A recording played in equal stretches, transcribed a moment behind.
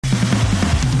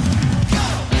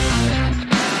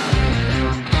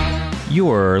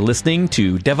You're listening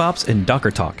to DevOps and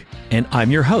Docker Talk, and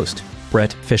I'm your host,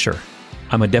 Brett Fisher.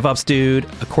 I'm a DevOps dude,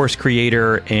 a course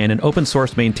creator, and an open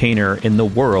source maintainer in the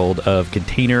world of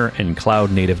container and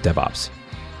cloud native DevOps.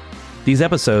 These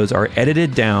episodes are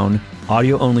edited down,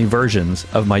 audio-only versions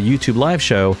of my YouTube live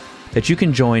show that you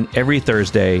can join every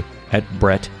Thursday at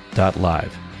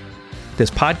brett.live.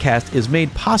 This podcast is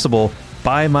made possible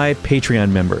by my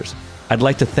Patreon members. I'd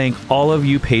like to thank all of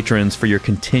you patrons for your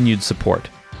continued support.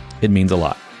 It means a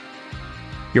lot.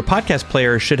 Your podcast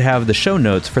player should have the show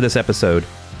notes for this episode,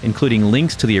 including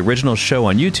links to the original show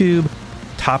on YouTube,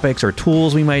 topics or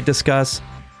tools we might discuss,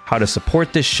 how to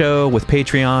support this show with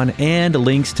Patreon, and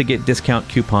links to get discount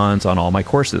coupons on all my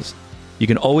courses. You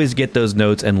can always get those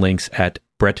notes and links at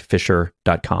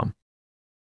brettfisher.com.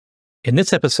 In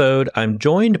this episode, I'm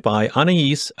joined by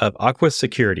Anais of Aqua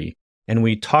Security, and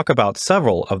we talk about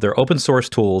several of their open source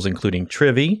tools, including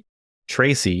Trivy,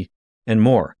 Tracy, and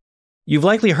more. You've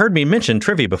likely heard me mention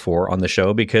Trivy before on the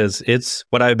show because it's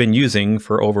what I've been using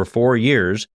for over 4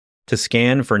 years to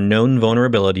scan for known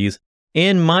vulnerabilities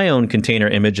in my own container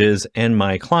images and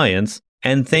my clients,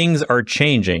 and things are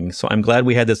changing, so I'm glad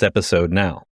we had this episode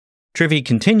now. Trivy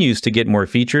continues to get more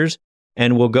features,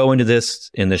 and we'll go into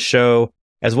this in the show,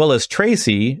 as well as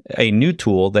Tracy, a new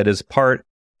tool that is part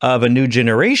of a new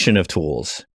generation of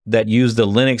tools that use the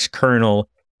Linux kernel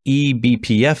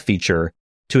eBPF feature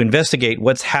to investigate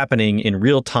what's happening in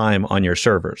real time on your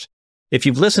servers. If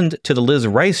you've listened to the Liz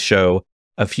Rice show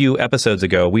a few episodes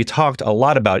ago, we talked a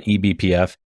lot about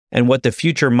eBPF and what the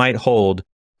future might hold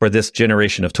for this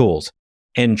generation of tools.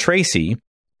 And Tracy,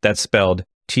 that's spelled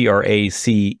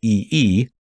Tracee,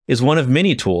 is one of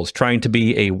many tools trying to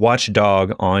be a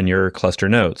watchdog on your cluster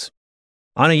nodes.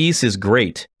 Anais is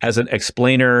great as an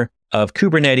explainer of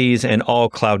Kubernetes and all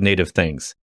cloud native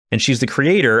things. And she's the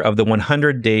creator of the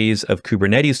 100 Days of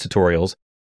Kubernetes tutorials,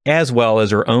 as well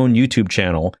as her own YouTube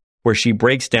channel, where she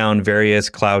breaks down various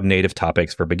cloud native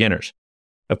topics for beginners.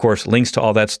 Of course, links to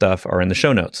all that stuff are in the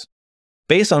show notes.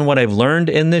 Based on what I've learned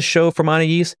in this show from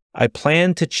Anais, I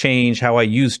plan to change how I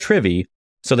use Trivy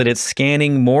so that it's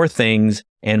scanning more things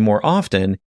and more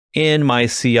often in my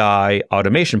CI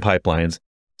automation pipelines.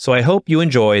 So I hope you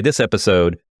enjoy this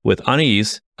episode with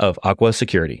Anais of Aqua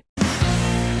Security.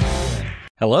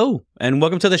 Hello, and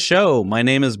welcome to the show. My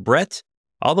name is Brett,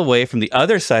 all the way from the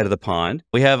other side of the pond.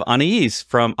 We have Anais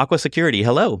from Aqua Security.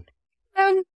 Hello.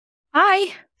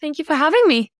 Hi. Thank you for having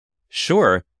me.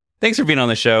 Sure. Thanks for being on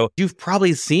the show. You've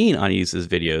probably seen Anais's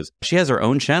videos. She has her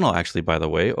own channel, actually, by the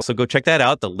way. So go check that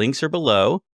out. The links are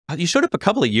below. You showed up a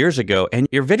couple of years ago, and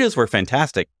your videos were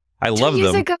fantastic. I love them. 2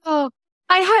 years ago,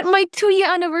 I had my 2-year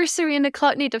anniversary in the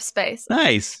cloud native space.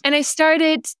 Nice. And I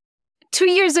started 2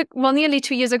 years ago, nearly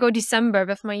 2 years ago, December,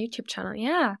 with my YouTube channel.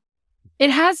 Yeah. It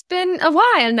has been a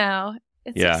while now.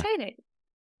 It's exciting.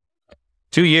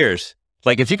 2 years.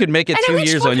 Like if you could make it 2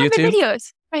 years on YouTube.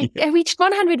 Videos. Right. I reached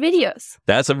 100 videos.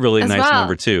 That's a really nice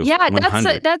number too. Yeah,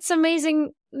 that's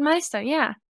amazing milestone.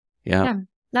 Yeah.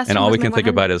 And all we can think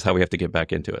about is how we have to get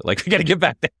back into it. Like we got to get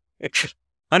back there.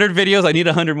 100 videos. I need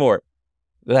 100 more.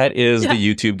 That is the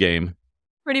YouTube game.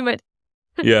 Pretty much.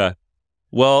 Yeah.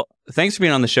 Well, thanks for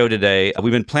being on the show today.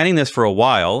 We've been planning this for a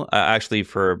while, actually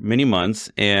for many months,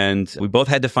 and we both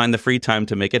had to find the free time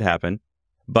to make it happen.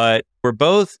 But we're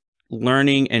both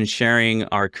learning and sharing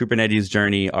our Kubernetes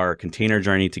journey, our container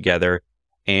journey together.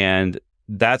 And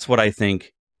that's what I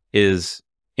think is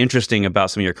interesting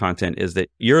about some of your content is that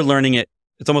you're learning it.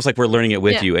 It's almost like we're learning it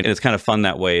with you. And it's kind of fun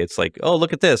that way. It's like, oh,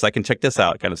 look at this. I can check this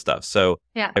out kind of stuff. So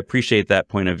I appreciate that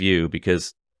point of view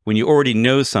because when you already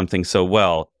know something so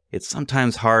well, it's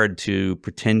sometimes hard to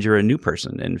pretend you're a new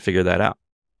person and figure that out.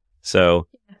 So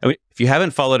I mean, if you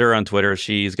haven't followed her on Twitter,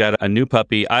 she's got a new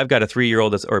puppy. I've got a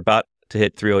 3-year-old that's about to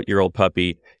hit 3-year-old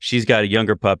puppy. She's got a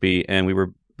younger puppy. And we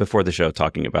were before the show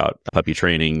talking about puppy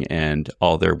training and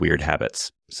all their weird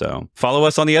habits. So follow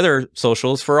us on the other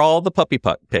socials for all the puppy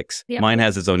pics. Yep. Mine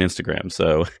has its own Instagram.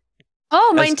 So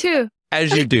mine too.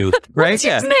 As you do, right? What's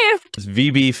his name? It's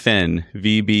VB Finn,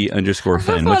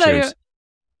 VB_Finn. What's yours?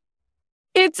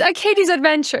 It's Katie's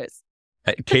Adventures.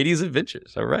 Katie's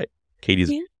Adventures. All right.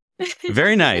 Katie's.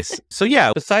 Very nice. So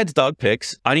besides dog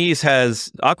pics,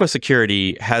 Aqua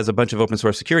Security has a bunch of open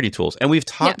source security tools. And we've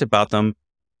talked about them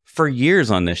for years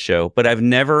on this show, but I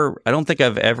don't think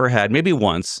I've ever had, maybe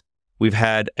once, we've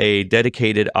had a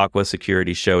dedicated Aqua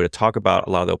Security show to talk about a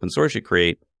lot of the open source you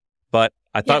create. But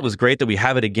I thought it was great that we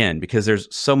have it again because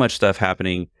there's so much stuff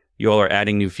happening. You all are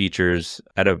adding new features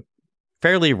at a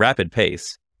fairly rapid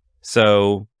pace.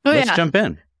 So let's jump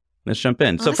in.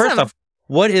 Awesome. So first off,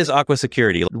 what is Aqua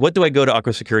Security? What do I go to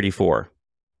Aqua Security for?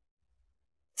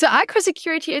 So Aqua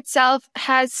Security itself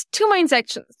has two main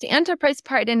sections, the enterprise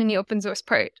part and then the open source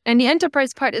part. And the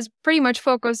enterprise part is pretty much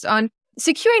focused on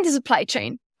securing the supply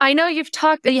chain. I know you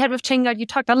had with ChainGuard, you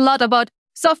talked a lot about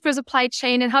software supply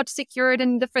chain and how to secure it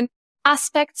and different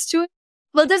aspects to it.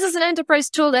 Well, this is an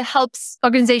enterprise tool that helps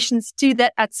organizations do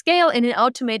that at scale in an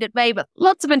automated way with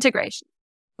lots of integration,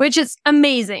 which is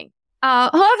amazing.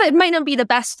 However, it might not be the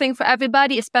best thing for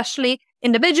everybody, especially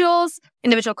individual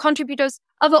contributors,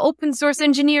 other open source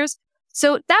engineers.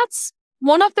 So that's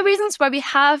one of the reasons why we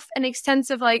have an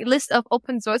extensive list of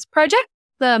open source projects,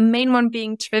 the main one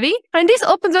being Trivy. And these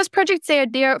open source projects, they are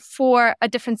there for a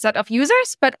different set of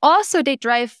users, but also they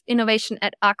drive innovation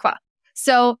at Aqua.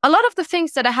 So a lot of the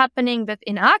things that are happening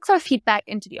within Aqua feed back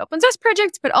into the open source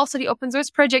projects, but also the open source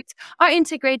projects are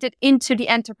integrated into the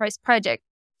enterprise project.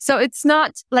 So it's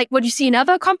not like what you see in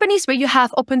other companies where you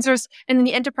have open source and then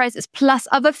the enterprise is plus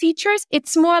other features.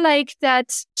 It's more like that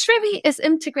Trivy is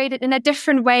integrated in a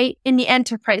different way in the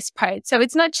enterprise part. So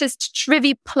it's not just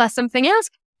Trivy plus something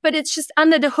else, but it's just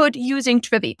under the hood using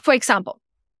Trivy, for example.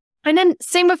 And then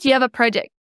same with the other project.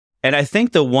 And I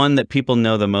think the one that people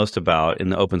know the most about in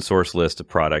the open source list of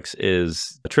products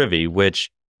is Trivy, which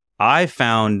I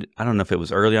found, I don't know if it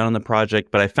was early on in the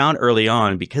project, but I found early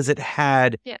on because it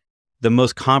had the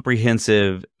most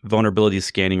comprehensive vulnerability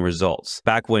scanning results.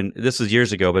 Back when, this was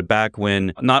years ago, but back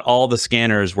when not all the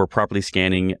scanners were properly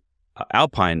scanning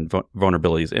Alpine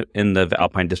vulnerabilities in the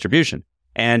Alpine distribution.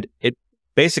 And it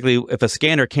basically, if a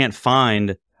scanner can't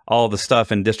find all the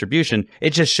stuff in distribution,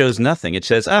 it just shows nothing. It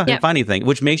says, I didn't find anything,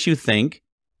 which makes you think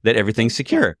that everything's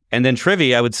secure. And then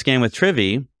Trivy, I would scan with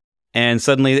Trivy, and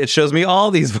suddenly it shows me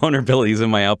all these vulnerabilities in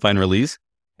my Alpine release.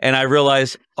 And I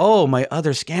realized, my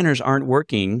other scanners aren't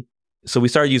working. So we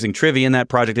started using Trivy in that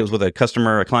project. It was with a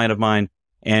client of mine.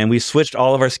 And we switched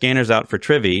all of our scanners out for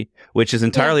Trivy, which is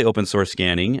entirely open source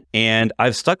scanning. And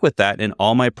I've stuck with that in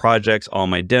all my projects, all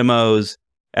my demos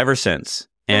ever since.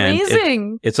 And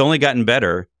amazing. It's only gotten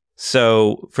better.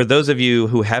 So for those of you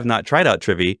who have not tried out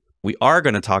Trivy, we are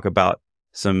going to talk about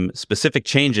some specific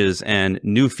changes and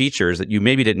new features that you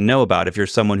maybe didn't know about if you're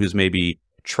someone who's maybe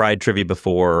tried Trivy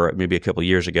before, maybe a couple of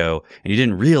years ago, and you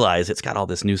didn't realize it's got all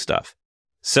this new stuff.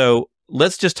 So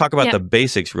let's just talk about the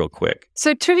basics real quick.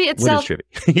 So Trivy itself. What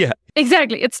is Trivy?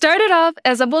 Exactly. It started off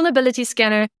as a vulnerability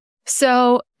scanner.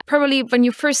 So probably when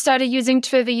you first started using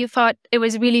Trivy, you thought it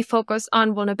was really focused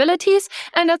on vulnerabilities.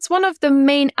 And that's one of the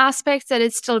main aspects that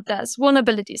it still does,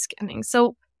 vulnerability scanning.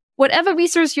 So whatever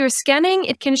resource you're scanning,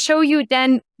 it can show you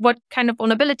then what kind of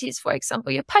vulnerabilities, for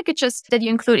example, your packages that you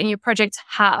include in your project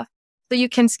have. So you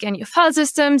can scan your file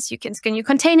systems, you can scan your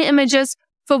container images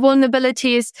for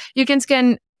vulnerabilities, you can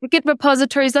scan Git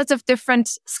repositories, lots of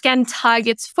different scan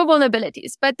targets for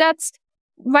vulnerabilities. But that's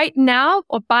right now,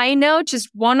 or by now, just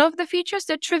one of the features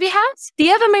that Trivy has.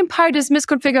 The other main part is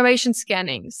misconfiguration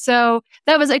scanning. So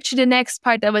that was actually the next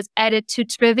part that was added to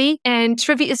Trivy. And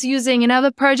Trivy is using another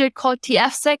project called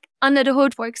TFSec under the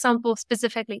hood, for example,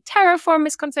 specifically Terraform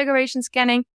misconfiguration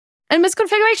scanning. And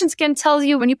misconfiguration scan tells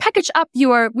you when you package up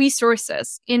your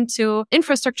resources into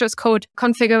infrastructure as code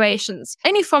configurations.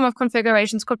 Any form of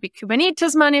configurations could be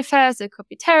Kubernetes manifest, it could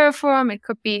be Terraform, it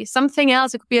could be something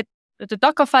else, it could be the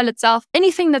Docker file itself.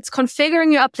 Anything that's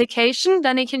configuring your application,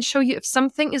 then it can show you if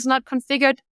something is not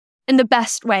configured in the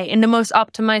best way, in the most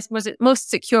optimized, most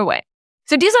secure way.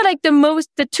 So these are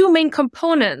the two main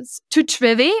components to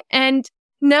Trivy. And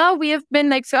now we have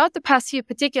been throughout the past year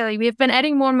particularly, we have been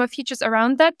adding more and more features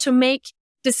around that to make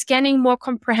the scanning more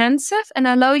comprehensive and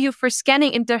allow you for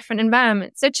scanning in different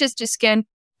environments, such as to scan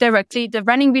directly the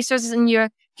running resources in your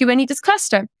Kubernetes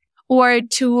cluster, or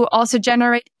to also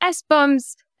generate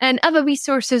SBOMs and other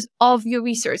resources of your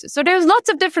resources. So there's lots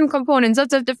of different components,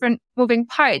 lots of different moving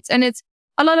parts. And it's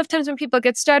a lot of times when people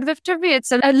get started with Trivy,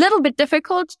 it's a little bit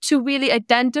difficult to really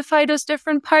identify those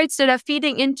different parts that are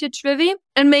feeding into Trivy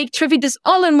and make Trivy this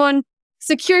all-in-one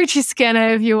security scanner,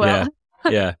 if you will.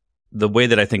 Yeah. The way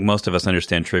that I think most of us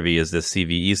understand Trivy is this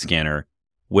CVE scanner,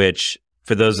 which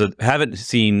for those that haven't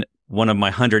seen one of my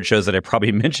 100 shows that I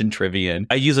probably mentioned Trivy in,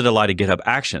 I use it a lot to GitHub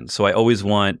Actions. So I always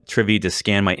want Trivy to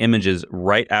scan my images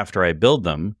right after I build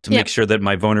them to make sure that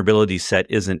my vulnerability set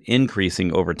isn't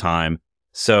increasing over time.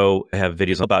 So I have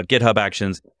videos about GitHub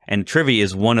Actions, and Trivy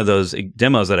is one of those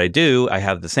demos that I do. I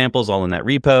have the samples all in that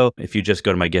repo. If you just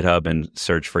go to my GitHub and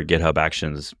search for GitHub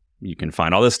Actions, you can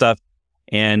find all this stuff.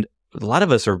 And a lot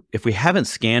of us are, if we haven't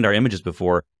scanned our images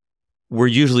before, we're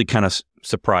usually kind of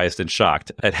surprised and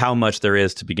shocked at how much there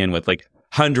is to begin with, like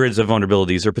hundreds of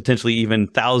vulnerabilities or potentially even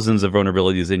thousands of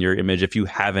vulnerabilities in your image if you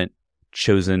haven't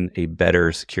chosen a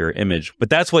better secure image. But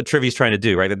that's what Trivy is trying to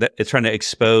do, right? It's trying to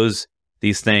expose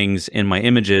these things in my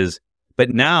images But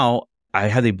now I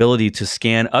have the ability to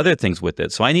scan other things with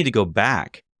it. So I need to go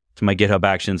back to my GitHub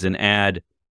Actions and add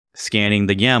scanning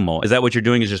the YAML. Is that what you're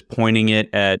doing, is just pointing it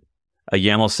at a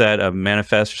YAML set, a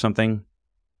manifest or something?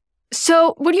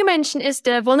 So what you mentioned is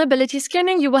the vulnerability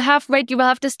scanning. You will have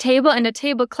this table, and the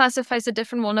table classifies the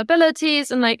different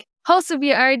vulnerabilities and like how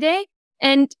severe are they.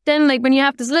 And then like when you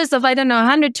have this list of,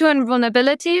 100, 200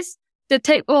 vulnerabilities, the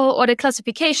table or the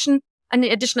classification and the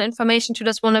additional information to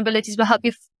those vulnerabilities will help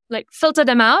you filter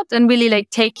them out and really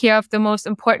take care of the most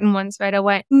important ones right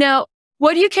away. Now,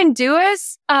 what you can do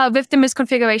is with the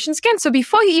misconfiguration scan. So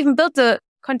before you even build the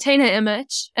container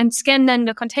image and scan then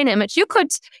the container image, you could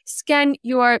scan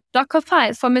your Docker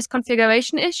file for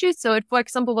misconfiguration issues. So it, for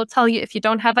example, will tell you if you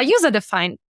don't have a user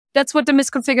defined. That's what the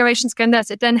misconfiguration scan does.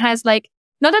 It then has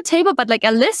not a table, but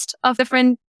a list of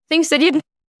different things that you do.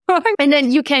 And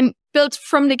then you can build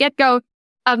from the get-go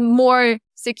a more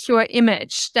secure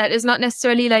image that is not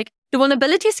necessarily the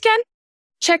vulnerability scan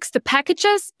checks the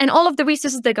packages and all of the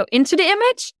resources that go into the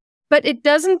image, but it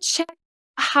doesn't check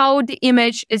how the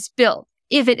image is built.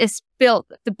 If it is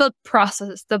built, the build process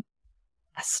is the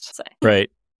best. Right.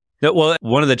 Well,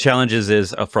 one of the challenges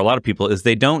is for a lot of people is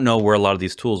they don't know where a lot of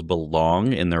these tools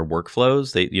belong in their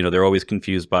workflows. They're always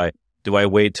confused by, do I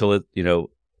wait till it, do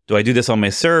I do this on my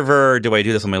server? Do I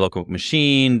do this on my local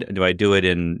machine? Do I do it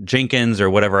in Jenkins or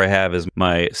whatever I have as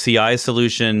my CI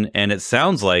solution? And it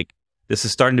sounds like this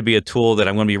is starting to be a tool that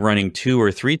I'm going to be running 2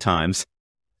 or 3 times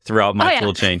throughout my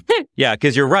tool chain. Yeah,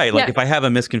 because you're right. If I have a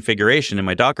misconfiguration in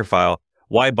my Docker file,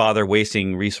 why bother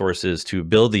wasting resources to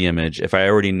build the image if I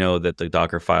already know that the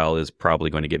Docker file is probably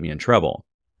going to get me in trouble,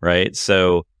 right?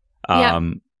 So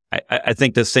I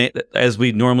think the same, as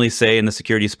we normally say in the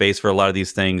security space for a lot of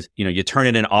these things, you turn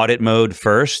it in audit mode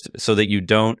first so that you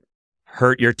don't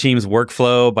hurt your team's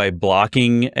workflow by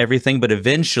blocking everything. But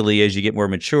eventually, as you get more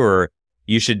mature,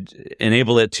 you should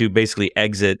enable it to basically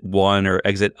exit 1 or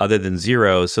exit other than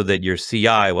 0 so that your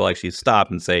CI will actually stop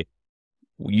and say,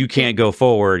 you can't go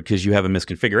forward because you have a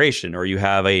misconfiguration or you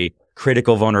have a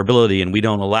critical vulnerability and we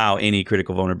don't allow any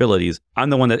critical vulnerabilities. I'm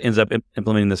the one that ends up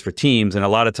implementing this for teams. And a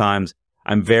lot of times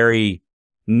I'm very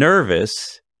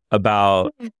nervous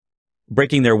about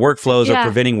breaking their workflows or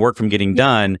preventing work from getting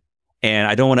done. And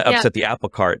I don't want to upset the apple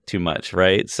cart too much,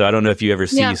 right? So I don't know if you ever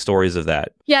see stories of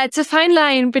that. Yeah, it's a fine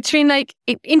line between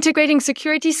integrating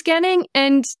security scanning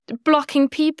and blocking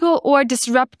people or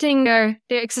disrupting their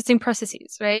existing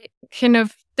processes, right? Kind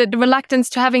of the reluctance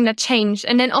to having that change.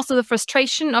 And then also the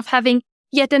frustration of having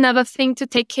yet another thing to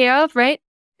take care of, right?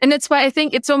 And that's why I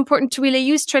think it's so important to really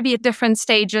use Trivy at different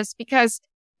stages, because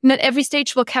not every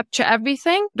stage will capture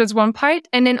everything. That's one part.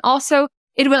 And then also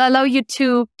it will allow you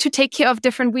to take care of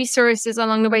different resources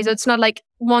along the way. So it's not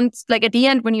once, at the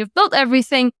end, when you've built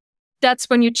everything, that's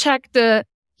when you check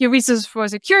your resources for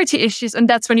security issues. And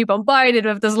that's when you bombard it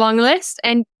with this long list.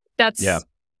 And that's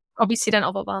obviously then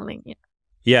overwhelming.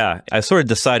 Yeah. I sort of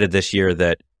decided this year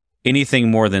that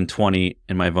anything more than 20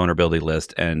 in my vulnerability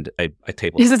list, and I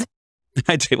table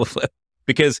I table flip.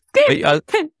 Because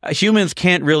humans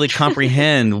can't really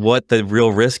comprehend what the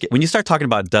real risk is. When you start talking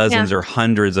about dozens or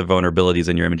hundreds of vulnerabilities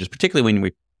in your images, particularly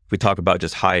when we talk about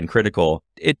just high and critical,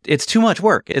 it's too much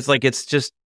work. It's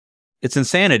it's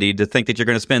insanity to think that you're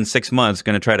going to spend 6 months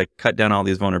going to try to cut down all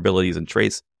these vulnerabilities and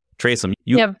trace them.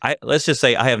 Let's just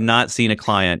say I have not seen a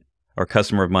client or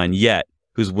customer of mine yet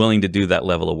who's willing to do that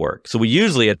level of work. So we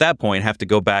usually at that point have to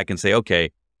go back and say,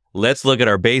 okay, let's look at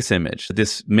our base image.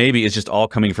 This maybe is just all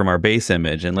coming from our base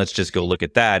image, and let's just go look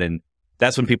at that. And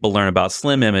that's when people learn about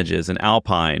Slim images and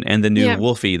Alpine and the new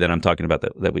Wolfie that I'm talking about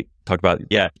that we talked about.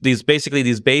 Yeah, these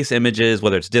base images,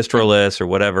 whether it's distroless or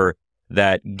whatever,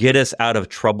 that get us out of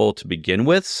trouble to begin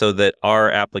with, so that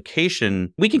our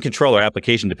application, we can control our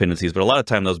application dependencies, but a lot of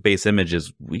time those base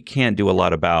images, we can't do a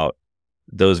lot about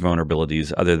those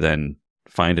vulnerabilities other than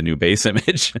find a new base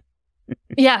image.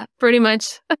 Yeah, pretty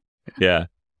much. Yeah.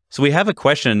 So we have a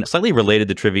question slightly related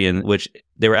to Trivy, in which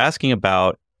they were asking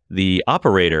about the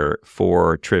operator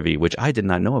for Trivy, which I did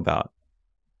not know about.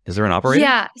 Is there an operator?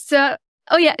 Yeah. So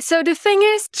the thing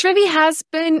is, Trivy has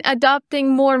been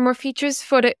adopting more and more features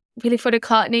for the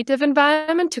cloud native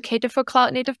environment to cater for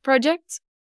cloud native projects.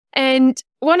 And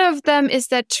one of them is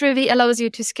that Trivy allows you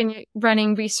to scan your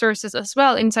running resources as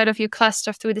well inside of your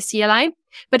cluster through the CLI.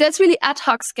 But that's really ad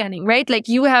hoc scanning, right?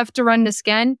 You have to run the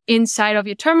scan inside of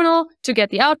your terminal to get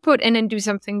the output and then do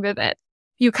something with it.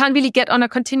 You can't really get on a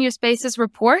continuous basis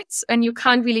reports, and you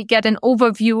can't really get an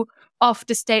overview of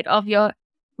the state of your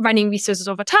running resources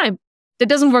over time. That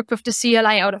doesn't work with the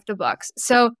CLI out of the box.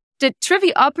 So the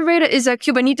Trivy operator is a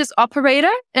Kubernetes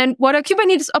operator. And what a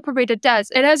Kubernetes operator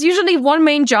does, it has usually one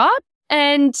main job,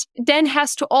 and then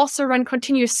has to also run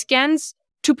continuous scans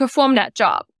to perform that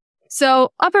job.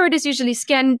 So operators usually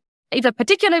scan either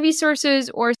particular resources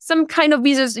or some kind of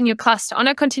resource in your cluster on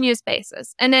a continuous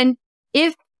basis. And then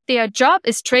if their job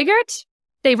is triggered,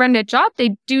 they run their job,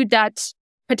 they do that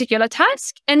particular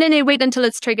task, and then they wait until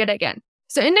it's triggered again.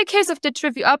 So in the case of the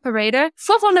Trivy operator,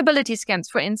 for vulnerability scans,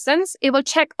 for instance, it will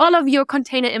check all of your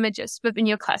container images within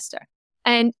your cluster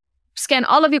and scan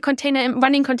all of your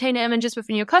running container images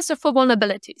within your cluster for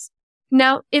vulnerabilities.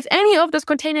 Now, if any of those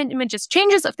container images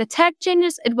changes, if the tag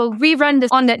changes, it will rerun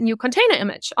this on that new container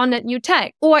image, on that new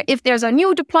tag. Or if there's a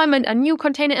new deployment, a new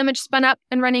container image spun up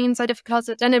and running inside of a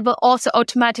cluster, then it will also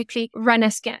automatically run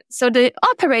a scan. So the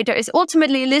operator is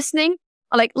ultimately listening,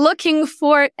 like looking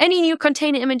for any new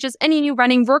container images, any new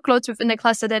running workloads within the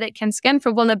cluster that it can scan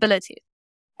for vulnerabilities.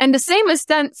 And the same is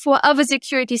done for other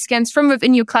security scans from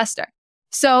within your cluster.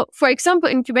 So, for example,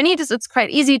 in Kubernetes, it's quite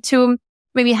easy to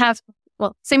maybe have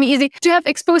semi-easy to have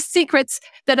exposed secrets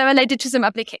that are related to some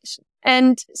application.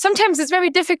 And sometimes it's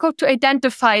very difficult to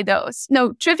identify those.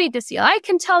 No, Trivy, the CLI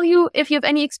can tell you if you have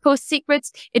any exposed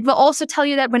secrets. It will also tell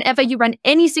you that whenever you run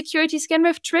any security scan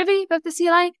with Trivy, with the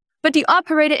CLI. But the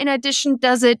operator, in addition,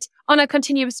 does it on a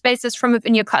continuous basis from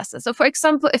within your cluster. So, for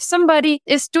example, if somebody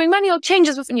is doing manual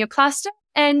changes within your cluster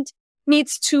and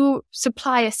needs to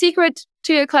supply a secret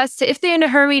to your cluster, if they're in a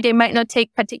hurry, they might not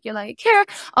take particular care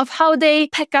of how they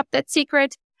pick up that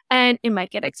secret, and it might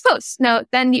get exposed. Now,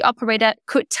 then the operator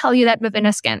could tell you that within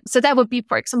a scan. So that would be,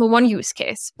 for example, one use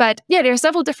case. But yeah, there are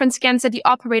several different scans that the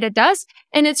operator does.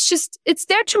 And it's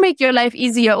there to make your life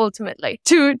easier, ultimately,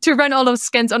 to run all those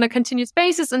scans on a continuous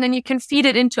basis. And then you can feed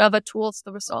it into other tools,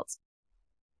 the results.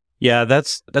 Yeah,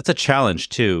 that's a challenge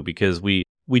too, because we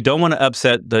don't want to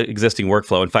upset the existing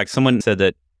workflow. In fact, someone said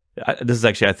that this is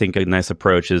actually, I think, a nice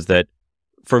approach, is that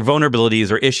for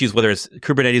vulnerabilities or issues, whether it's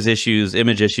Kubernetes issues,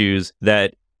 image issues,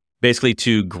 that basically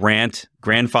to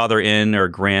grandfather in or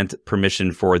grant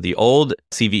permission for the old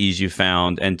CVEs you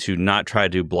found and to not try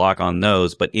to block on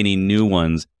those, but any new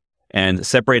ones, and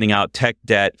separating out tech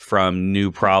debt from new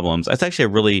problems. That's actually a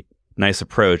really nice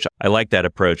approach. I like that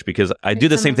approach because I do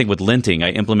the same thing with linting. I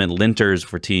implement linters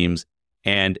for teams,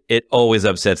 and it always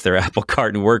upsets their apple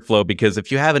cart and workflow, because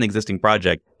if you have an existing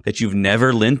project that you've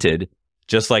never linted,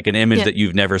 just like an image that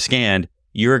you've never scanned,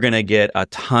 you're going to get a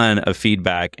ton of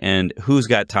feedback. And who's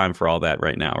got time for all that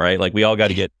right now, right? Like we all got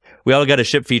to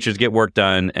ship features, get work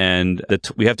done, and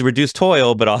we have to reduce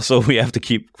toil, but also we have to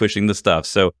keep pushing the stuff.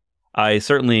 So I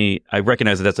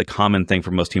recognize that that's a common thing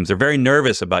for most teams. They're very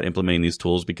nervous about implementing these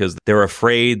tools because they're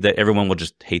afraid that everyone will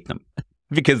just hate them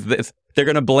because they're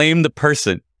going to blame the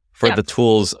person for the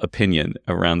tool's opinion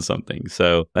around something.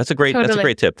 So that's a great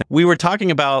tip. We were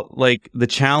talking about like the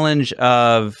challenge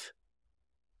of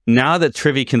now that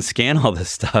Trivy can scan all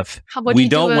this stuff, we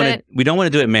don't want to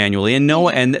do it manually.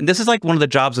 And this is like one of the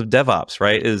jobs of DevOps,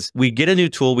 right? Is we get a new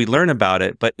tool, we learn about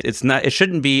it, but it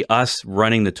shouldn't be us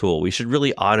running the tool. We should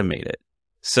really automate it.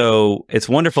 So it's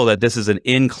wonderful that this is an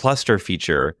in-cluster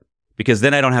feature, because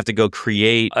then I don't have to go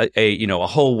create a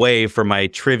whole way for my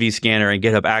Trivy scanner and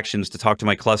GitHub Actions to talk to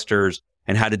my clusters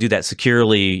and how to do that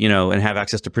securely, and have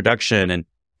access to production. And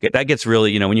that gets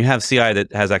really, when you have CI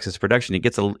that has access to production, you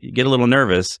get a little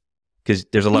nervous because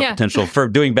there's a lot of potential for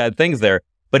doing bad things there.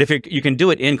 But if you can do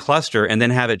it in cluster and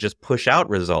then have it just push out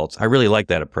results, I really like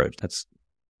that approach.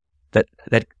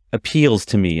 That appeals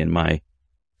to me in my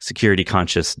security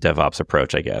conscious DevOps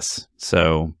approach, I guess.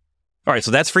 So, all right,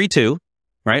 so that's free too.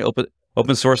 Right?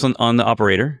 Open source on the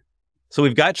operator. So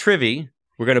we've got Trivy.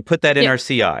 We're going to put that in our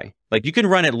CI. Like you can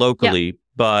run it locally,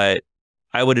 but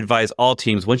I would advise all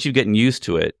teams, once you've gotten used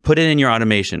to it, put it in your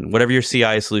automation, whatever your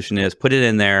CI solution is, put it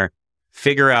in there,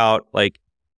 figure out, like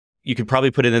you could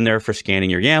probably put it in there for scanning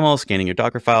your YAML, scanning your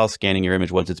Docker file, scanning your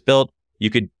image once it's built.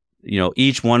 You could,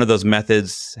 each one of those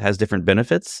methods has different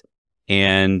benefits.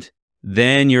 And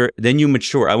then you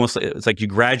mature. It's like you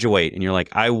graduate and you're like,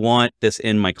 I want this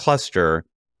in my cluster.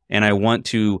 And I want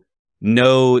to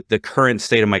know the current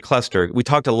state of my cluster. We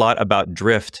talked a lot about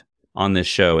drift on this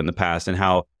show in the past and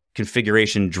how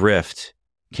configuration drift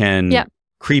can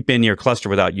creep in your cluster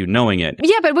without you knowing it.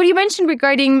 Yeah, but what you mentioned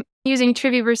regarding using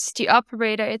Trivy versus the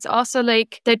operator, it's also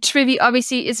like that Trivy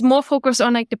obviously is more focused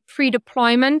on like the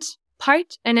pre-deployment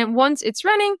part. And then once it's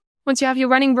running, once you have your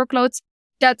running workloads,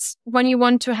 that's when you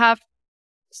want to have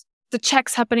the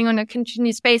checks happening on a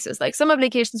continuous basis. Like some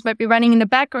applications might be running in the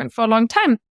background for a long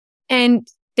time, and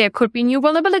there could be new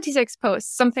vulnerabilities exposed,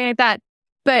 something like that.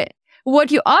 But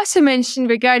what you also mentioned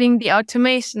regarding the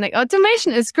automation, like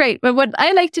automation is great. But what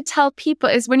I like to tell people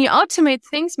is when you automate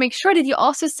things, make sure that you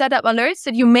also set up alerts,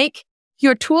 that you make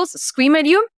your tools scream at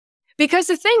you. Because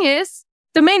the thing is,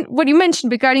 what you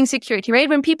mentioned regarding security, right?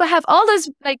 When people have all those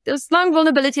long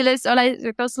vulnerability lists or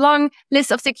those long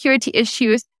lists of security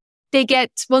issues, they get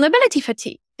vulnerability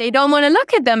fatigue. They don't want to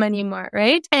look at them anymore,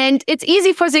 right? And it's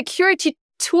easy for security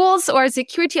tools or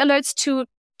security alerts to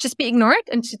just be ignored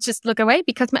and to just look away,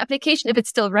 because my application, if it's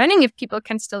still running, if people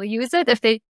can still use it, if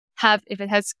it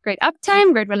has great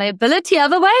uptime, great reliability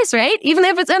otherwise, right? Even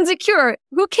if it's insecure,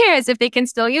 who cares if they can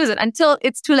still use it until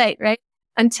it's too late, right?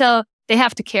 Until they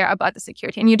have to care about the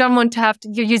security. And you don't want to have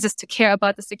your users to care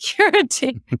about the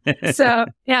security. So,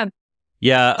 yeah.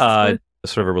 Yeah.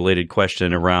 Sort of a related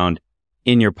question around,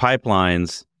 in your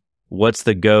pipelines, what's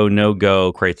the go,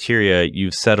 no-go criteria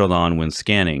you've settled on when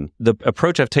scanning? The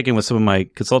approach I've taken with some of my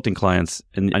consulting clients,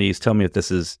 and Aniz, tell me if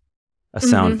this is a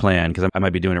sound plan, because I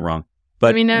might be doing it wrong.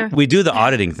 But we do the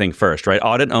auditing thing first, right?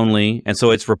 Audit only. And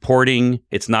so it's reporting.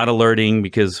 It's not alerting,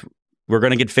 because we're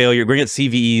going to get failure. We're going to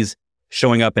get CVEs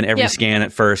showing up in every scan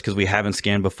at first because we haven't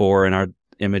scanned before and our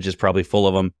image is probably full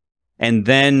of them. And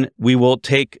then we will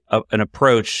take an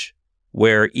approach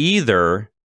where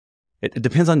either, it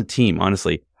depends on the team,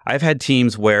 honestly. I've had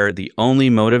teams where the only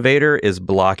motivator is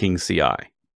blocking CI.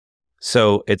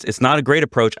 So it's not a great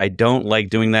approach. I don't like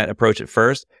doing that approach at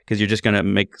first, because you're just going to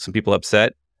make some people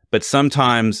upset. But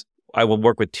sometimes I will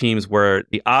work with teams where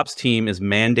the ops team is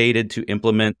mandated to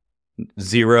implement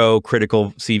 0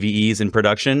 critical CVEs in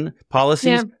production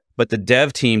policies, but the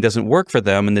dev team doesn't work for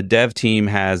them, and the dev team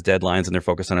has deadlines and they're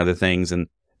focused on other things, and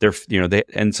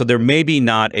so there may be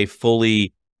not a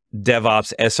fully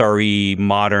DevOps SRE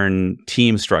modern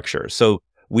team structure. So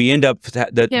we end up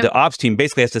the ops team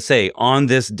basically has to say, on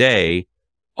this day,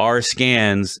 our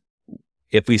scans,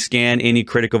 if we scan any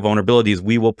critical vulnerabilities,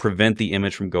 we will prevent the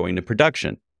image from going to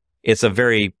production. It's a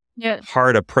very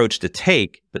hard approach to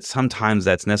take, but sometimes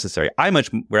that's necessary. I much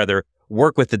rather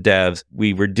work with the devs.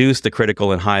 We reduce the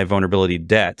critical and high vulnerability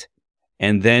debt,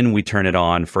 and then we turn it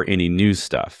on for any new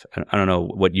stuff. I don't know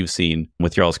what you've seen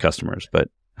with your all's customers, but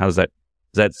how's that?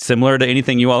 Is that similar to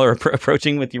anything you all are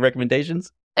approaching with your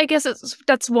recommendations? I guess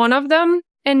that's one of them,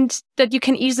 and that you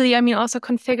can easily, also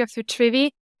configure through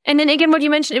Trivy. And then again, what you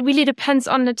mentioned, it really depends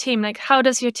on the team. Like, how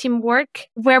does your team work?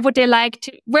 Where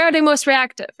are they most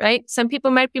reactive, right? Some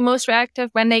people might be most reactive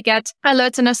when they get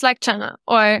alerts in a Slack channel,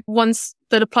 or once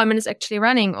the deployment is actually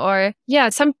running, or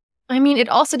it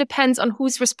also depends on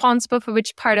who's responsible for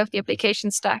which part of the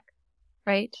application stack,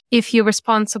 right? If you're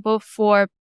responsible for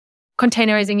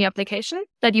containerizing your application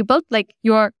that you built, like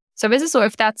your services, or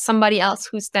if that's somebody else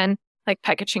who's then like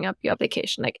packaging up your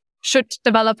application. Like, should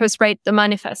developers write the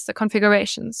manifest, the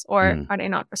configurations, or are they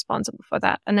not responsible for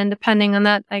that? And then depending on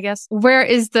that, I guess, where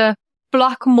is the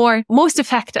block most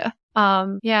effective?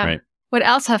 Right. What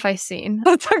else have I seen?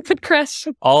 That's a good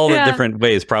question. All the different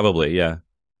ways, probably. Yeah.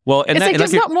 Well, and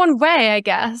there's not one way, I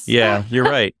guess. Yeah, you're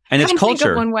right. And it's culture.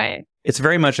 Think of one way. It's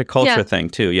very much a culture thing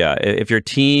too. Yeah. If your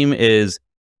team is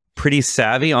pretty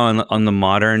savvy on the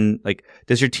modern, like,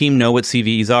 does your team know what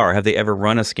CVEs are? Have they ever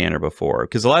run a scanner before?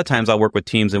 Because a lot of times I'll work with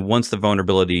teams, and once the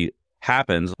vulnerability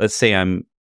happens, let's say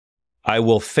I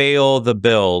will fail the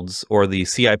builds or the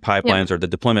CI pipelines or the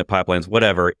deployment pipelines,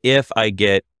 whatever, if I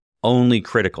get only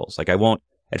criticals. Like, I won't,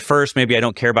 at first, maybe I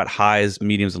don't care about highs,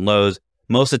 mediums, and lows.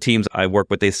 Most of the teams I work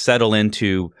with, they settle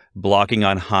into blocking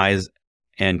on highs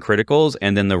and criticals,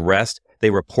 and then the rest they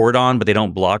report on, but they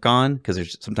don't block on,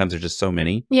 because sometimes there's just so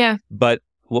many. Yeah. But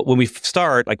when we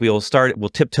start, like we'll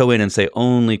tiptoe in and say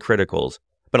only criticals.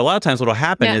 But a lot of times what will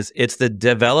happen is it's the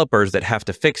developers that have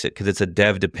to fix it, because it's a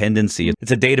dev dependency.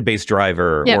 It's a database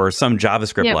driver or some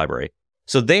JavaScript library.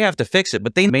 So they have to fix it,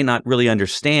 but they may not really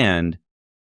understand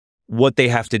what they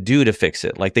have to do to fix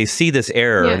it. Like, they see this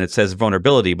error and it says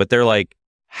vulnerability, but they're like,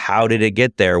 how did it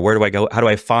get there? Where do I go? How do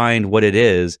I find what it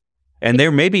is? And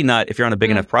they're maybe not, if you're on a big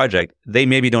enough project, they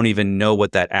maybe don't even know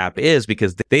what that app is,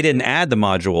 because they didn't add the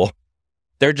module.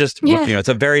 They're just, it's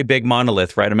a very big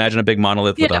monolith, right? Imagine a big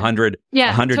monolith with 100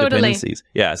 dependencies.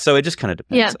 Yeah. So it just kind of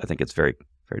depends. I think it's very,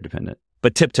 very dependent.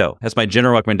 But tiptoe, that's my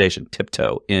general recommendation.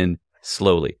 Tiptoe in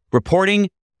slowly. Reporting,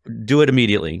 do it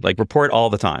immediately. Like, report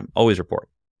all the time. Always report.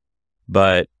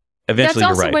 But eventually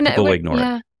you're right. People will ignore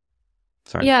it.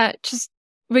 Sorry. Yeah. Just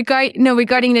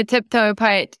regarding the tiptoe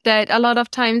part, that a lot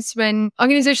of times when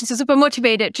organizations are super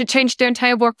motivated to change their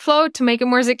entire workflow to make it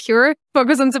more secure,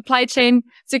 focus on supply chain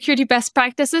security best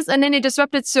practices, and then it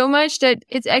disrupted so much that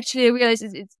it's actually realized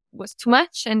it was too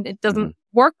much and it doesn't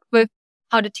work with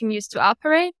how the team used to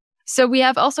operate. So we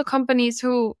have also companies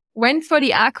who went for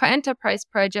the Aqua Enterprise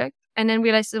project and then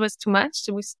realized it was too much.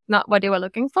 It was not what they were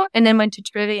looking for, and then went to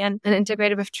Trivy and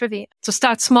integrated with Trivy. So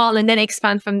start small and then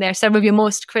expand from there. Start with your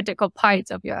most critical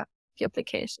parts of your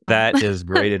application. That is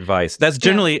great advice. That's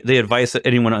generally the advice that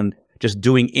anyone just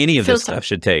doing any of this stuff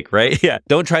should take, right? Yeah.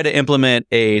 Don't try to implement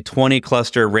a 20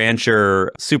 cluster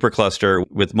Rancher supercluster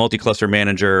with multi-cluster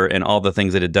manager and all the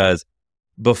things that it does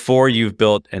before you've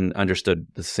built and understood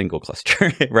the single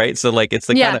cluster, right? So like it's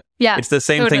the it's the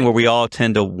same thing where we all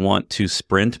tend to want to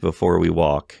sprint before we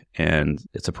walk, and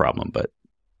it's a problem, but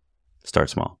start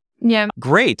small. Yeah.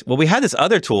 Great. Well, we had this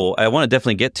other tool I want to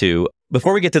definitely get to.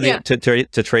 Before we get to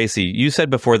to Tracy, you said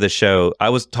before the show, I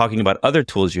was talking about other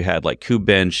tools you had like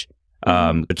KubeBench,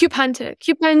 KubeHunter,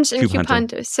 KubeBench and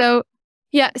KubeHunter. So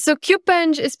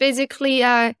KubeBench is basically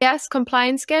a CIS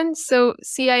compliance scan. So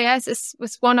CIS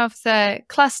was one of the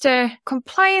cluster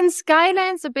compliance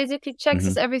guidelines. So basically checks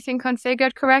is everything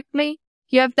configured correctly.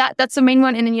 You have that's the main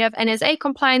one. And then you have NSA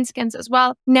compliance scans as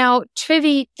well. Now,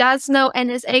 Trivy does know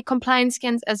NSA compliance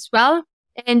scans as well.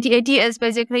 And the idea is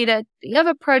basically that the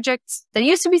other projects that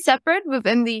used to be separate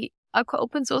within the Aqua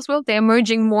open source world, they're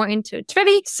merging more into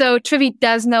Trivy. So Trivy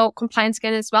does know compliance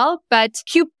scan as well, but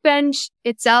KubeBench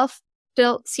itself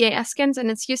built CIS scans and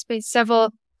it's used by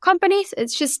several companies.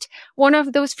 It's just one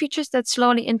of those features that's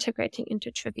slowly integrating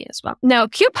into Trivy as well. Now,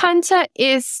 KubeHunter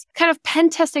is kind of pen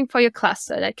testing for your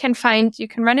cluster that you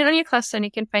can run it on your cluster and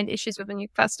you can find issues within your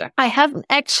cluster. I haven't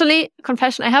actually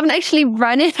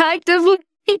run it actively.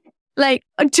 Like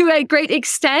to a great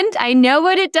extent. I know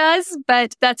what it does,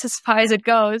 but that's as far as it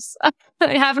goes. I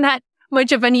haven't had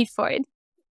much of a need for it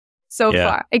so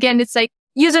far. Again, it's like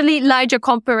usually larger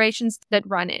corporations that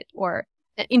run it or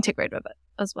integrate with it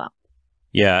as well.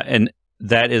 Yeah. And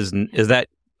that is that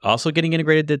also getting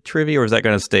integrated to Trivy, or is that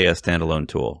going to stay a standalone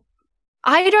tool?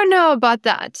 I don't know about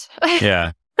that.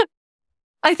 Yeah.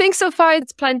 I think so far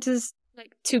it's planned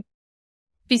to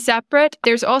be separate.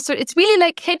 There's also, it's really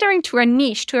like catering to a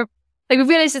niche, we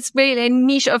realize it's really a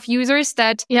niche of users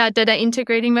that are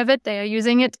integrating with it. They are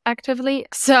using it actively.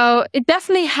 So it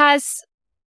definitely it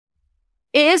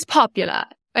is popular.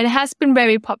 It has been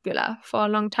very popular for a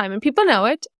long time and people know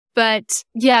it. But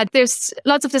there's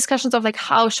lots of discussions of like,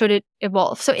 how should it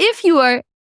evolve? So if you are a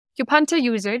KubeHunter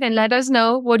user, then let us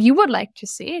know what you would like to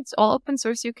see. It's all open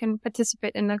source. You can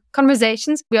participate in the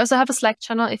conversations. We also have a Slack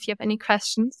channel if you have any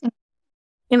questions.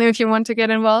 If you want to get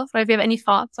involved or if you have any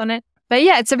thoughts on it. But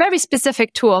it's a very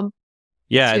specific tool.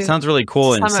 Yeah, it sounds really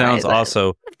cool. And it sounds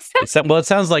also, it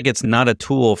sounds like it's not a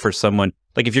tool for someone.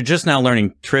 Like if you're just now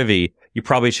learning Trivy, you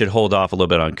probably should hold off a little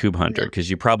bit on KubeHunter because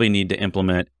you probably need to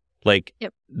implement,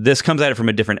 this comes at it from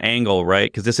a different angle,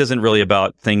 right? Because this isn't really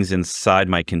about things inside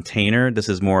my container. This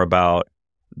is more about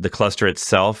the cluster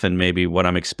itself and maybe what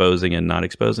I'm exposing and not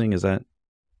exposing. Is that?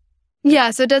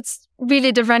 Yeah, so that's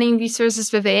really the running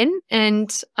resources within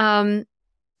and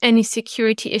any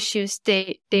security issues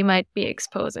they might be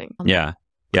exposing. Yeah.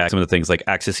 Some of the things like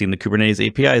accessing the Kubernetes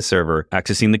API server,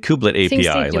 accessing the Kubelet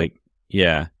API,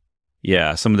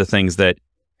 some of the things that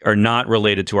are not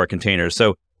related to our containers.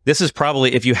 So this is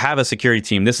probably, if you have a security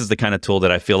team, this is the kind of tool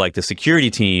that I feel like the security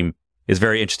team is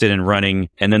very interested in running,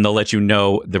 and then they'll let you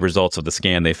know the results of the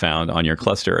scan they found on your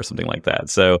cluster or something like that.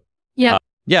 So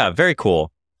very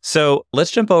cool. So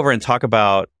let's jump over and talk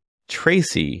about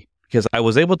Tracy, because I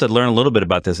was able to learn a little bit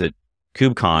about this at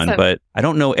KubeCon, but I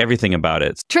don't know everything about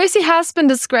it. Tracy has been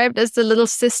described as the little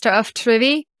sister of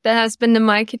Trivy. That has been the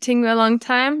marketing for a long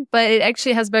time, but it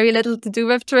actually has very little to do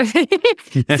with Trivy.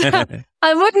 So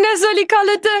I wouldn't necessarily call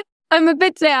it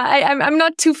I'm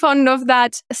not too fond of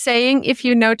that saying if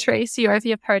you know Tracy or if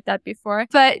you've heard that before.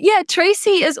 But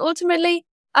Tracy is ultimately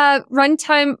a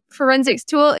runtime forensics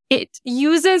tool. It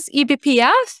uses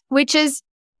eBPF, which is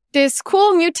this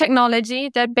cool new technology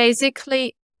that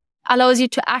basically allows you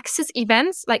to access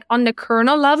events like on the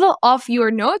kernel level of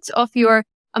your nodes, of your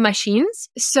machines.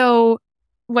 So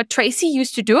what Tracy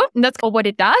used to do, and that's what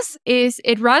it does, is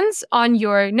it runs on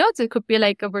your nodes. It could be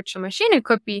like a virtual machine. It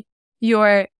could be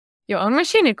your own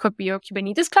machine. It could be your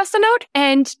Kubernetes cluster node.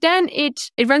 And then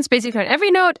it runs basically on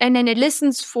every node. And then it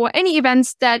listens for any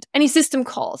events that any system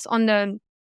calls on the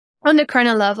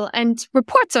kernel level and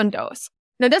reports on those.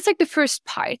 Now, that's like the first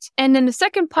part. And then the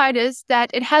second part is that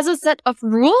it has a set of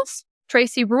rules,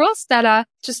 Tracy rules, that are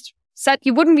just set.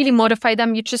 You wouldn't really modify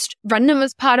them. You just run them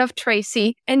as part of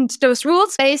Tracy. And those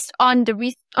rules based on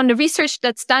the research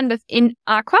that's done within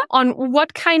Aqua on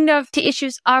what kind of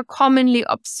issues are commonly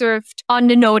observed on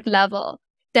the node level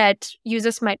that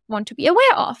users might want to be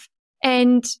aware of.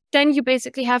 And then you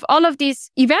basically have all of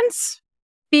these events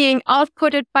being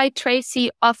outputted by Tracy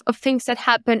of things that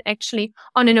happen actually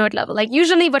on a node level. Like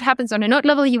usually what happens on a node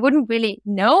level, you wouldn't really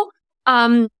know.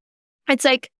 It's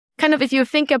like kind of, if you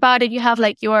think about it, you have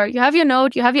like you have your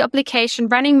node, you have your application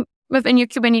running within your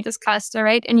Kubernetes cluster,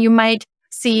 right? And you might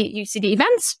see the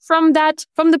events from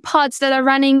the pods that are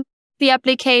running the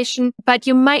application, but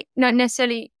you might not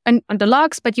necessarily, on the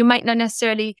logs, but you might not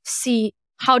necessarily see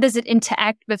how does it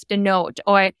interact with the node,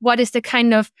 or what is the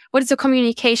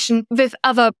communication with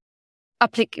other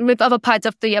parts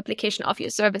of the application of your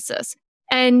services.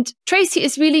 And Tracee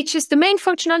is really just the main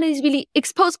functionality is really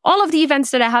expose all of the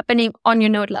events that are happening on your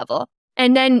node level.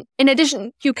 And then in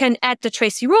addition, you can add the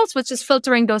Tracee rules, which is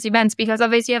filtering those events, because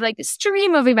obviously you have like a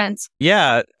stream of events.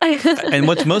 Yeah. And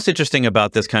what's most interesting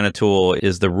about this kind of tool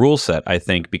is the rule set, I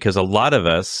think, because a lot of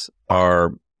us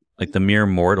are like the mere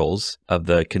mortals of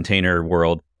the container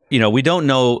world. We don't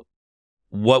know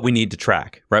what we need to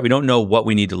track, right? We don't know what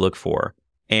we need to look for.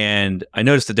 And I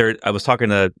noticed that I was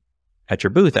talking at your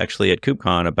booth actually at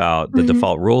KubeCon about the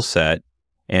default rule set.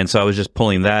 And so I was just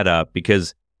pulling that up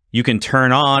because you can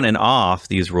turn on and off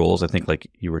these rules, I think like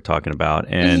you were talking about.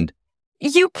 And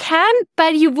you can,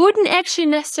 but you wouldn't actually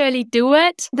necessarily do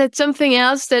it. That's something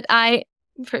else that I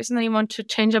personally want to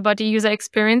change about the user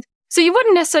experience. So you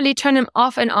wouldn't necessarily turn them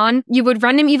off and on. You would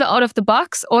run them either out of the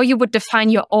box or you would define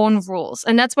your own rules.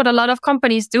 And that's what a lot of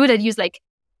companies do that use like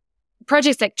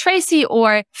projects like Tracee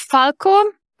or Falco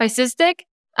by Sysdig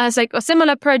as like a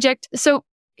similar project. So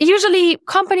usually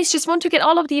companies just want to get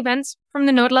all of the events from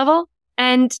the node level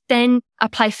and then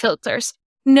apply filters.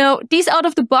 No, these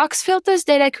out-of-the-box filters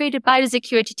that are created by the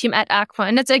security team at Aqua.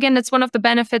 And that's one of the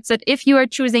benefits that if you are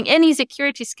choosing any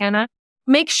security scanner,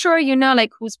 make sure you know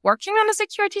like who's working on a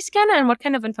security scanner and what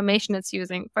kind of information it's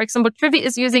using. For example, Trivy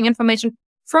is using information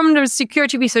from the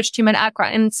security research team at Aqua,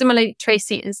 and similarly,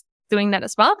 Tracee is doing that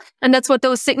as well. And that's what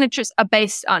those signatures are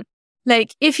based on.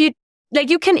 Like if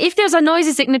there's a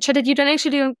noisy signature that you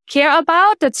don't care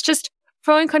about, that's just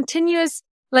throwing continuous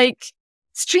like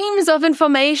streams of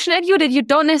information at you that you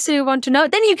don't necessarily want to know,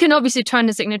 then you can obviously turn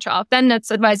the signature off. Then that's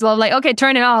advisable. Like, okay,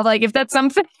 turn it off. Like if that's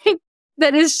something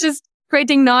that is just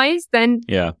creating noise, then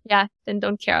then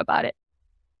don't care about it.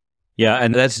 Yeah,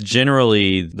 and that's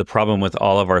generally the problem with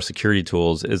all of our security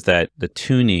tools is that the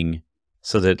tuning,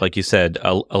 so that, like you said,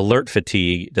 alert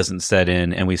fatigue doesn't set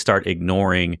in and we start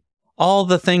ignoring all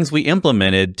the things we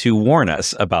implemented to warn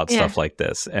us about stuff like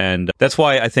this. And that's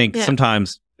why I think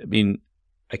sometimes,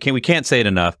 we can't say it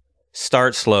enough.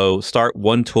 Start slow, start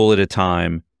one tool at a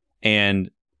time, and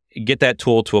get that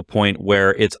tool to a point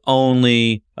where it's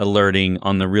only alerting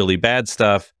on the really bad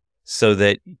stuff so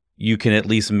that you can at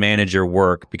least manage your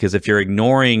work. Because if you're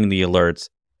ignoring the alerts,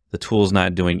 the tool's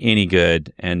not doing any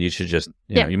good, and you should just,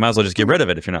 you might as well just get rid of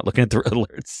it if you're not looking at the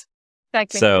alerts.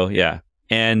 Exactly. So, yeah.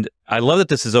 And I love that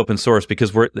this is open source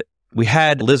because we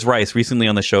had Liz Rice recently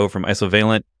on the show from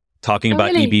Isovalent talking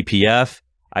about eBPF.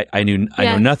 I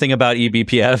know nothing about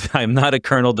eBPF. I'm not a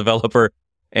kernel developer.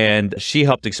 And she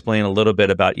helped explain a little bit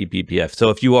about eBPF. So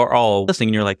if you are all listening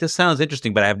and you're like, this sounds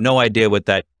interesting, but I have no idea what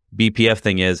that BPF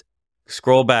thing is,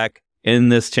 scroll back in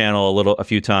this channel a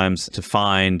few times to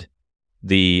find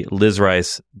the Liz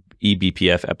Rice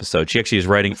eBPF episode. She actually is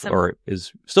writing or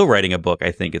is still writing a book.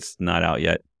 I think it's not out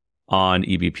yet on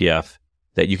eBPF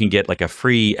that you can get like a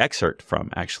free excerpt from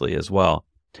actually as well.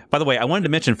 By the way, I wanted to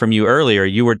mention from you earlier,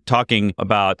 you were talking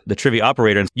about the Trivy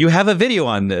operator, and you have a video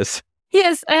on this.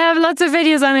 Yes, I have lots of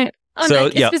videos on it.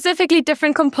 Specifically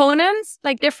different components,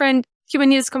 like different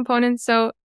Kubernetes components.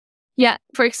 So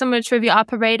for example, Trivy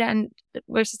operator and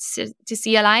versus to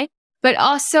CLI. But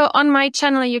also on my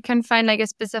channel, you can find like a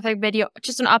specific video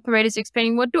just on operators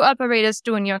explaining what do operators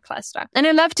do in your cluster. And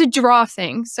I love to draw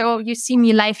things. So you see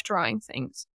me live drawing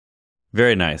things.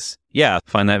 Very nice. Yeah,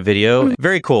 find that video.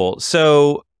 Very cool.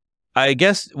 So I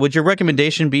guess, would your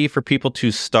recommendation be for people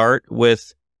to start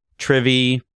with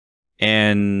Trivy?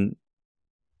 And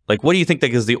like, what do you think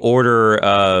that is the order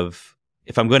of,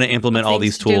 if I'm going to implement all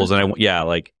these tools and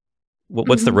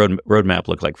what's the roadmap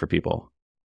look like for people?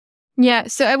 Yeah,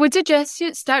 so I would suggest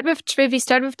you start with Trivy,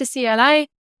 start with the CLI,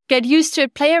 get used to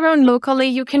it, play around locally.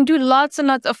 You can do lots and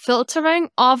lots of filtering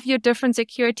of your different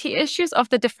security issues of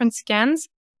the different scans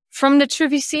from the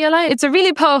Trivy CLI. It's a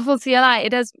really powerful CLI.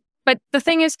 But the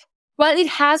thing is, while it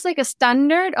has like a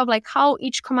standard of like how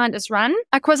each command is run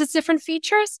across its different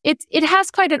features, it has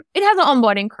an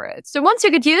onboarding curve. So once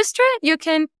you get used to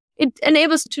it, it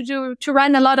enables to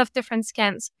run a lot of different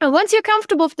scans. And once you're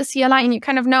comfortable with the CLI and you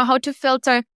kind of know how to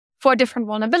filter for different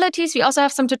vulnerabilities, we also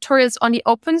have some tutorials on the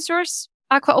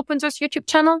Aqua open source YouTube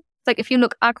channel. Like if you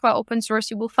look Aqua open source,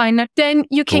 you will find it. Then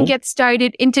you can get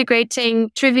started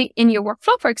integrating Trivy in your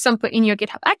workflow. For example, in your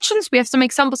GitHub Actions, we have some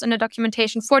examples in the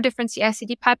documentation for different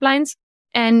CI/CD pipelines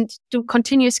and do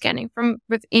continuous scanning from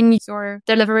within your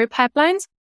delivery pipelines.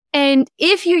 And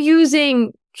if you're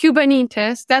using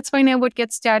Kubernetes, that's when I would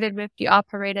get started with the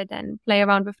operator, then play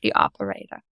around with the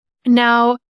operator.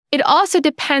 Now, it also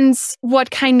depends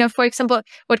what kind of, for example,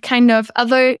 what kind of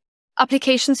other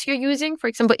applications you're using. For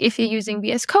example, if you're using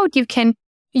VS Code, you can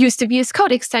use the VS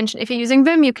Code extension. If you're using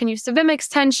Vim, you can use the Vim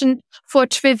extension for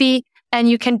Trivy. And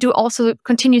you can do also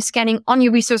continue scanning on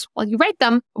your resource while you write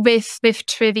them with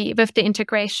Trivy, with the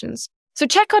integrations. So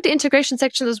check out the integration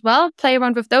sections as well. Play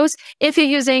around with those. If you're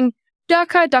using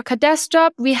Docker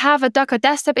Desktop, we have a Docker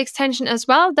Desktop extension as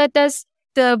well that does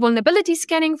the vulnerability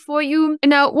scanning for you. And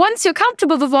now, once you're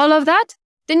comfortable with all of that,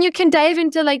 then you can dive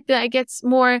into like the, I guess,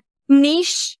 more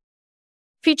niche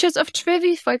features of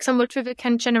Trivy. For example, Trivy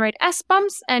can generate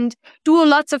SBOMs and do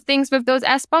lots of things with those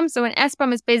SBOMs. So an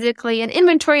SBOM is basically an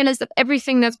inventory list of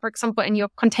everything that's, for example, in your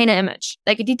container image.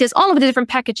 Like it details all of the different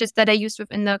packages that are used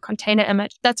within the container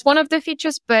image. That's one of the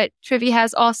features, but Trivy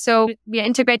has also, we are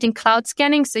integrating cloud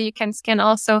scanning. So you can scan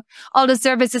also all the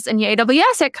services in your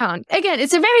AWS account. Again,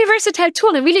 it's a very versatile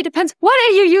tool. It really depends. What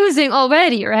are you using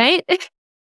already, right?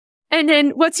 And then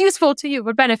what's useful to you,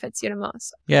 what benefits you the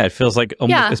most. Yeah, it feels like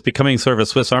it's becoming sort of a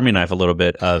Swiss Army knife a little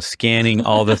bit of scanning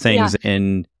all the things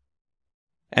and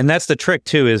that's the trick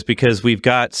too, is because we've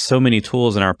got so many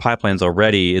tools in our pipelines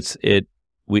already.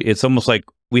 It's almost like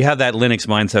we have that Linux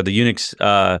mindset, the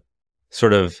Unix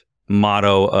sort of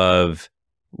motto of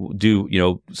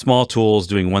small tools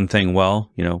doing one thing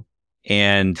well,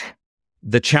 and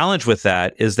the challenge with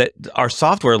that is that our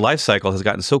software lifecycle has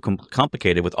gotten so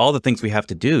complicated with all the things we have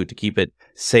to do to keep it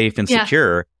safe and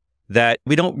secure that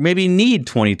we don't maybe need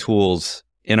 20 tools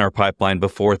in our pipeline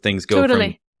before things go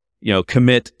from,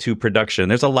 commit to production.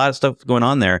 There's a lot of stuff going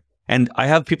on there. And I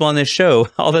have people on this show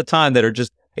all the time that are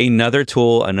just another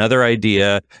tool, another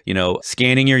idea,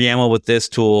 scanning your YAML with this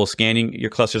tool, scanning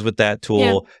your clusters with that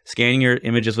tool, scanning your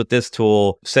images with this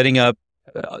tool, setting up,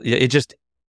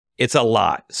 it's a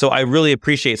lot. So I really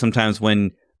appreciate sometimes when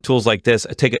tools like this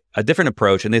take a different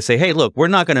approach and they say, hey, look, we're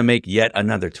not going to make yet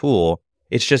another tool.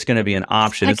 It's just going to be an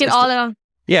option. Like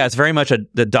it's very much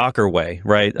the Docker way,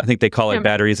 right? I think they call it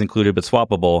batteries included, but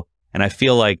swappable. And I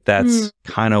feel like that's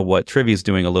kind of what Trivy is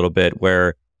doing a little bit,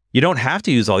 where you don't have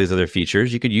to use all these other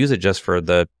features. You could use it just for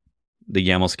the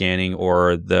YAML scanning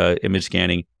or the image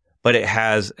scanning, but it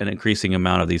has an increasing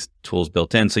amount of these tools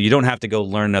built in. So you don't have to go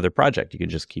learn another project. You can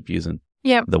just keep using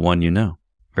the one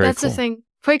That's cool. The thing.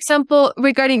 For example,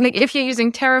 regarding if you're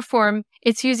using Terraform,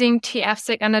 it's using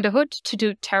TFSec under the hood to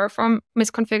do Terraform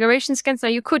misconfiguration scans. So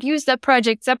you could use that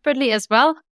project separately as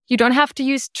well. You don't have to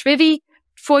use Trivy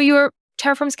for your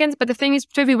Terraform scans, but the thing is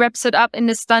Trivy wraps it up in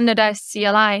the standardized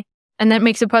CLI, and that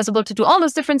makes it possible to do all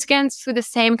those different scans through the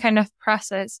same kind of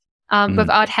process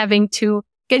without having to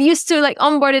get used to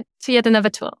onboard it to yet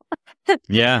another tool.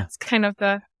 It's kind of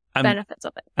the benefits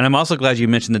of it. And I'm also glad you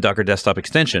mentioned the Docker Desktop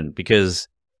extension, because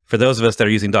for those of us that are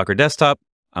using Docker Desktop,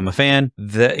 I'm a fan.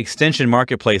 The extension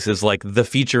marketplace is like the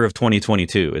feature of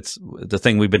 2022. It's the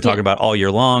thing we've been talking about all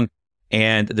year long.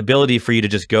 And the ability for you to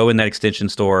just go in that extension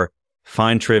store,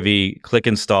 find Trivy, click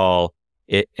install,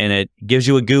 and it gives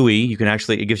you a GUI.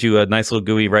 It gives you a nice little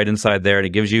GUI right inside there. And it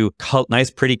gives you nice,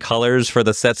 pretty colors for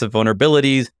the sets of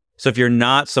vulnerabilities. So if you're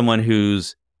not someone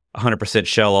who's 100%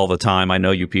 shell all the time, I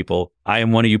know you people. I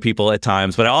am one of you people at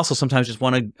times, but I also sometimes just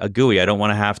want a GUI. I don't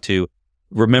want to have to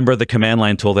remember the command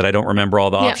line tool that I don't remember all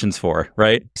the options for,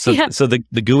 right? So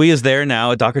the GUI is there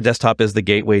now. Docker Desktop is the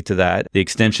gateway to that. The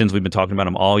extensions, we've been talking about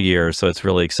them all year. So it's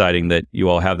really exciting that you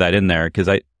all have that in there, because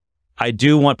I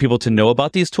do want people to know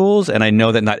about these tools. And I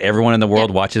know that not everyone in the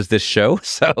world watches this show.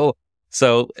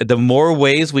 So the more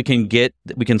ways we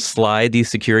can slide these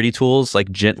security tools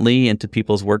gently into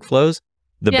people's workflows,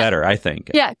 the better, I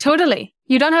think. Yeah, totally.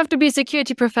 You don't have to be a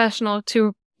security professional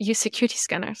to use security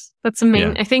scanners. That's the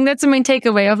main, I think that's the main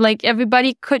takeaway of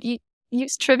everybody could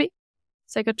use Trivy.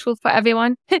 It's a tool for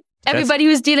everyone. Everybody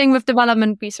who's dealing with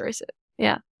development resources.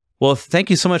 Yeah. Well, thank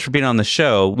you so much for being on the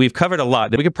show. We've covered a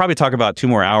lot. We could probably talk about 2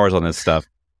 more hours on this stuff,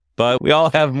 but we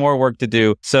all have more work to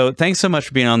do. So thanks so much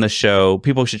for being on the show.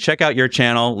 People should check out your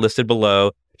channel listed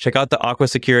below. Check out the Aqua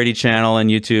Security channel on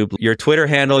YouTube. Your Twitter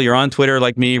handle, you're on Twitter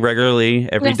like me regularly,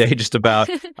 every day just about.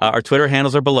 Our Twitter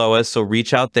handles are below us, so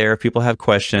reach out there if people have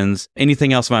questions.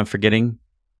 Anything else I'm forgetting?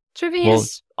 Trivy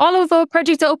is all of our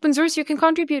projects are open source. You can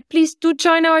contribute. Please do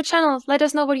join our channel. Let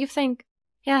us know what you think.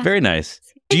 Yeah. Very nice.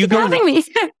 Thank you for having me.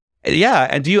 Yeah.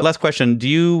 And last question,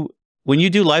 when you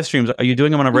do live streams, are you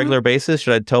doing them on a regular basis?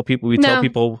 Should I tell people? Tell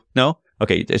people? No?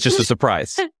 Okay. It's just a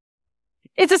surprise.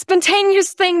 It's a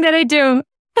spontaneous thing that I do.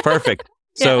 Perfect.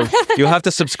 So you'll have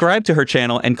to subscribe to her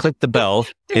channel and click the bell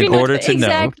in order to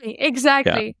know.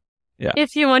 Exactly. Yeah.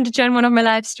 If you want to join one of my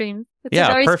live streams. It's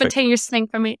a very spontaneous thing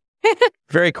for me.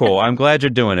 Very cool. I'm glad you're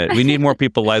doing it. We need more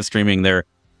people live streaming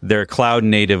their cloud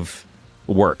native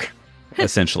work,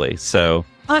 essentially. So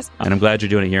Awesome. And I'm glad you're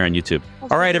doing it here on YouTube.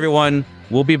 All right, everyone.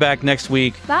 We'll be back next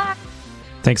week. Bye.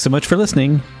 Thanks so much for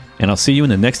listening, and I'll see you in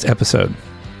the next episode.